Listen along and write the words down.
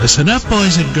Listen up,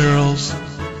 boys and girls.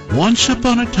 Once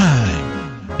upon a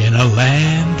time, in a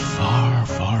land far,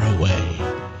 far away.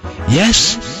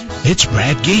 Yes, it's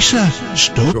Brad Geisa.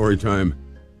 Story time.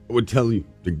 I would tell you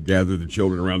to gather the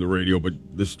children around the radio, but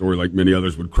this story, like many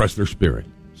others, would crush their spirit.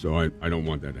 So I don't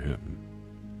want that to happen.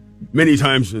 Many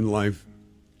times in life,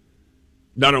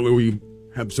 not only will you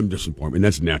have some disappointment,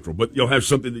 that's natural, but you'll have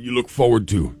something that you look forward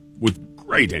to with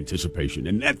great anticipation,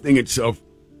 and that thing itself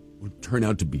will turn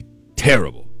out to be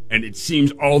terrible. And it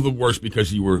seems all the worse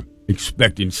because you were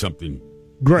expecting something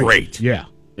great. Yeah.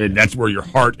 And that's where your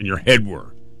heart and your head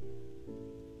were.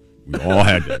 We all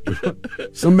had that.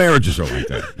 Some marriages are like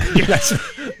that. Yes.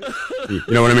 You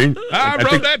know what I mean? I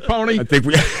rode that pony. I think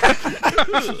we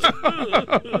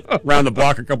round the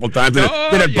block a couple of times. Then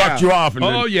it bucked you off. And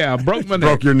broke my neck.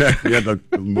 Broke your neck. You had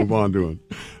to move on to it.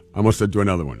 I almost said do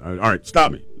another one. All right,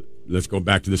 stop me. Let's go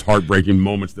back to this heartbreaking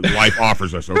moments that life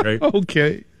offers us, okay?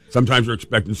 Okay. Sometimes you're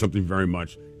expecting something very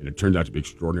much, and it turns out to be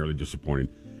extraordinarily disappointing.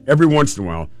 Every once in a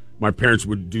while, my parents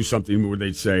would do something where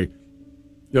they'd say,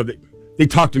 they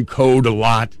talked in code a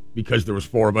lot because there was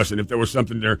four of us, and if there was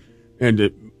something there,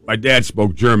 and my dad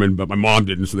spoke German, but my mom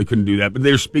didn't, so they couldn't do that. But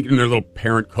they were speaking in their little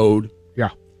parent code. Yeah.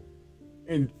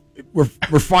 And we're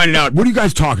finding out, what are you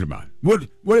guys talking about? What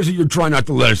is it you're trying not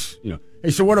to let us,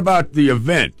 Hey, so what about the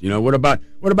event? What about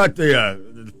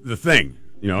the thing?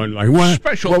 And like what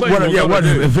special thing? What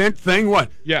event thing? What?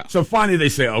 Yeah. So finally they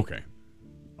say, okay,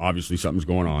 obviously something's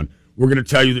going on. We're going to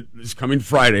tell you that this coming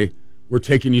Friday, we're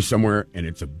taking you somewhere, and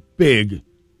it's a big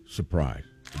surprise.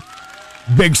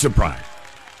 Big surprise.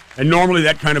 And normally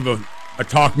that kind of a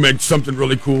talk meant something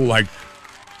really cool, like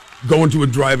going to a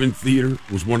drive-in theater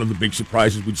was one of the big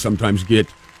surprises we'd sometimes get.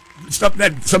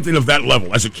 Something of that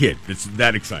level as a kid. It's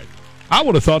that exciting. I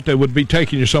would have thought they would be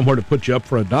taking you somewhere to put you up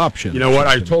for adoption. You know what?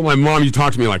 I told my mom you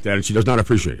talk to me like that, and she does not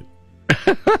appreciate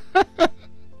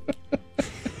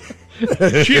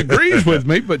it. She agrees with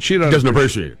me, but she doesn't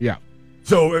appreciate it. Yeah.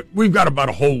 So we've got about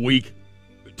a whole week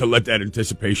to let that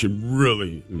anticipation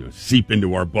really seep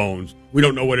into our bones. We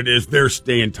don't know what it is. They're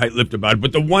staying tight-lipped about it.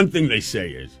 But the one thing they say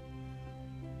is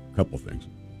a couple things.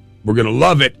 We're going to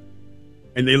love it,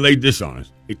 and they laid this on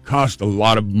us. It cost a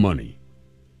lot of money.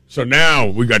 So now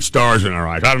we got stars in our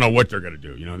eyes. I don't know what they're going to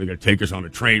do. They're going to take us on a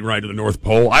train ride to the North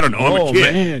Pole. I don't know. I'm a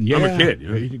kid. Man, yeah. I'm a kid.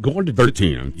 You're going to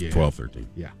 13. I'm 12, 13.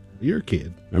 Yeah. You're a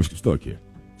kid. I'm still a kid.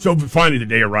 So finally the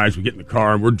day arrives. We get in the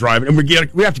car and we're driving, and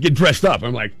we have to get dressed up.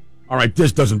 I'm like, all right,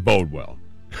 this doesn't bode well.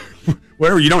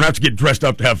 Whatever. You don't have to get dressed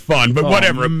up to have fun, but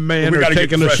whatever. Man, we are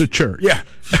taking us to church. Yeah.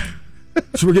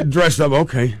 So we're getting dressed up.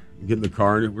 Okay. We get in the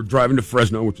car and we're driving to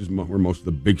Fresno, which is where most of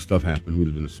the big stuff happened. We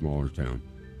live in a smaller town.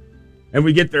 And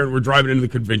we get there, and we're driving into the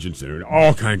convention center, and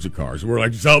all kinds of cars. And we're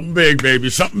like, something big, baby,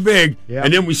 something big. Yep.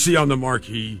 And then we see on the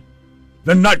marquee,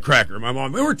 the NUTCRACKER. My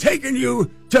mom, we're taking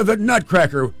you to the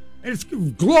NUTCRACKER, and it's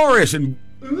glorious. And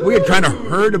we had kind of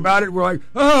heard about it. We're like,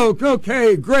 oh,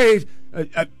 okay, great.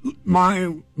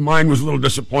 Mine was a little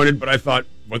disappointed, but I thought,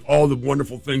 with all the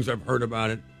wonderful things I've heard about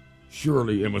it,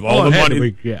 surely, and with all the money,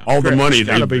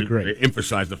 they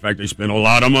emphasize the fact they spent a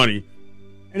lot of money.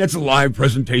 And it's a live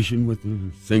presentation with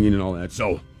singing and all that.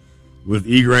 So, with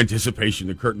eager anticipation,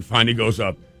 the curtain finally goes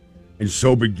up, and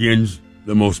so begins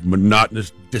the most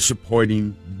monotonous,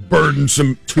 disappointing,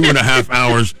 burdensome 2.5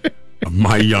 hours of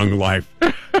my young life.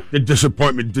 The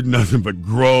disappointment did nothing but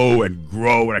grow and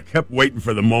grow, and I kept waiting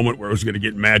for the moment where it was going to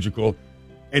get magical,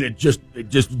 and it just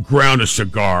ground a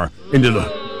cigar into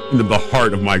the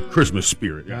heart of my Christmas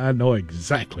spirit. I know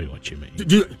exactly what you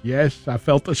mean. Yes, I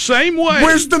felt the same way.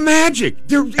 Where's the magic?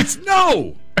 There's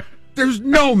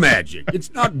no magic.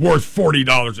 It's not worth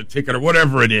 $40 a ticket or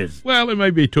whatever it is. Well, it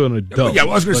may be to an adult. Yeah, I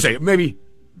was going to say, maybe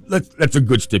that's a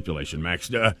good stipulation, Max.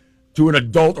 To an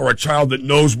adult or a child that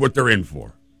knows what they're in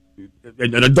for.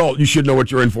 An adult, you should know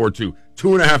what you're in for, too.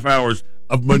 2.5 hours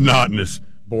of monotonous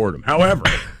boredom. However...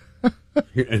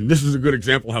 And this is a good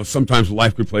example how sometimes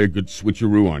life could play a good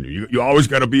switcheroo on you. You always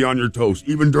got to be on your toes.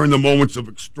 Even during the moments of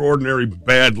extraordinary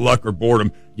bad luck or boredom,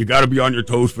 you got to be on your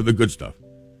toes for the good stuff.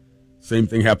 Same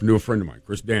thing happened to a friend of mine,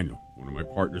 Chris Daniel, one of my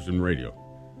partners in radio.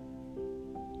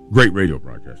 Great radio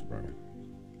broadcaster, by the way.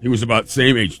 He was about the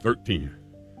same age, 13.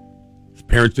 His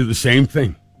parents did the same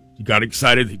thing. He got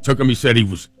excited. He took him. He said he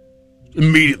was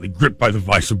immediately gripped by the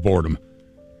vice of boredom.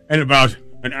 And about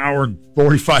an hour and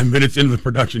 45 minutes into the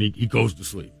production, he goes to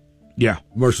sleep. Yeah.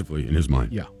 Mercifully, in his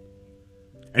mind. Yeah.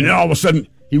 And then all of a sudden,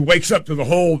 he wakes up to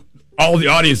all the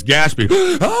audience gasping.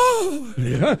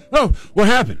 Oh, what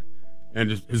happened? And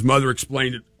his mother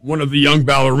explained that one of the young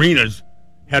ballerinas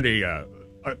had a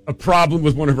problem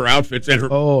with one of her outfits, and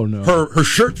her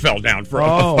shirt fell down for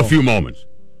a few moments.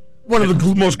 one of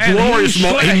the most glorious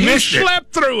moments. He missed it.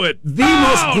 Slept through it. The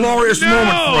most glorious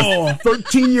moment for a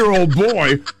 13-year-old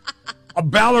boy. A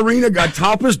ballerina got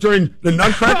topless during the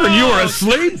Nutcracker and you were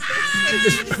asleep?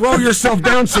 Just throw yourself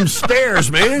down some stairs,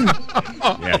 man.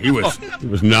 Yeah, he was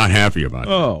not happy about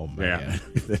it. Oh, man.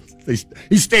 Yeah.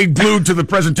 He stayed glued to the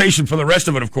presentation for the rest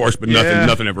of it, of course, but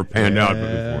nothing ever panned out for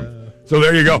him. So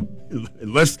there you go.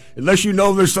 Unless you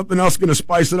know there's something else going to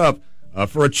spice it up,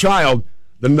 for a child,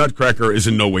 the Nutcracker is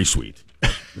in no way sweet.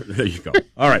 There you go.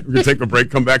 All right, we're going to take a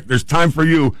break, come back. There's time for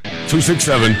you.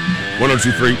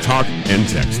 267-1023, talk and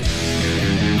text.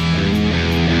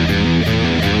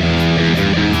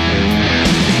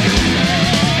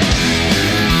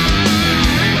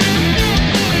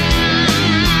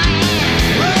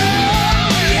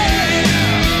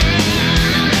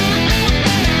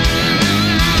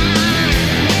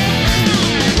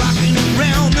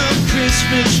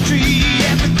 Christmas tree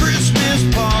at the Christmas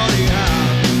party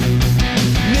hop.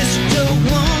 Mistletoe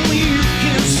one where you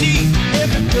can see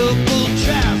every couple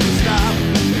tries to stop.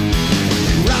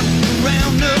 Rocking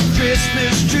around the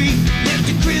Christmas tree, let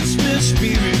the Christmas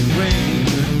spirit ring.